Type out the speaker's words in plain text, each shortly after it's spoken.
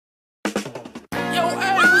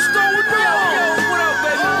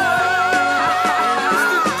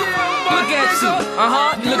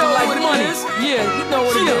Yeah, you know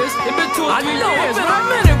what it is. It been 2 or 3 years, It's been right? a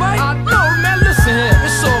minute, right? I know, man. Listen here.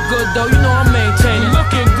 It's all good, though. You know I'm maintaining. You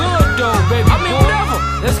looking good, though, baby. I mean, whatever.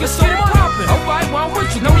 Let's get some poppin'. Alright, well, I'm with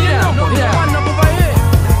you. Know your number. Yeah. My number right here.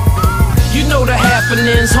 You know the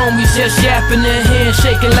happenings, homies just yapping in here,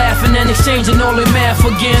 shaking, laughing, and exchanging all their math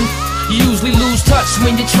again. You usually lose touch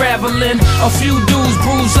when you're traveling. A few dudes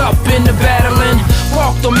bruise up in the battling.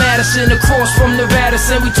 Walked on Madison, across from Nevada.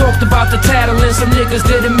 We talked about the tattling, some niggas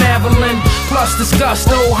did in Maryland. Plus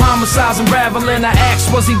discussed old homicides unraveling. I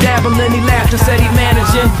asked, was he dabbling? He laughed and said he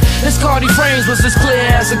managing. His Cardi frames was as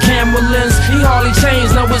clear as a camera lens. He hardly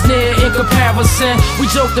changed, no was near in comparison.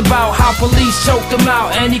 We joked about how police choked him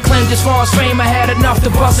out, and he claimed as far as fame I had enough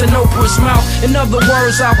to bust an Oprah's mouth. In other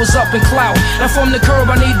words, I was up in clout. Now from the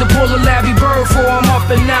curb I need to pull a Larry Bird for I'm up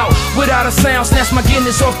and out. Without a sound, snatched my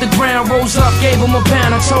Guinness off the ground, rose up, gave him a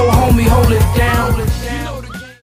pound. I told homie, hold it down.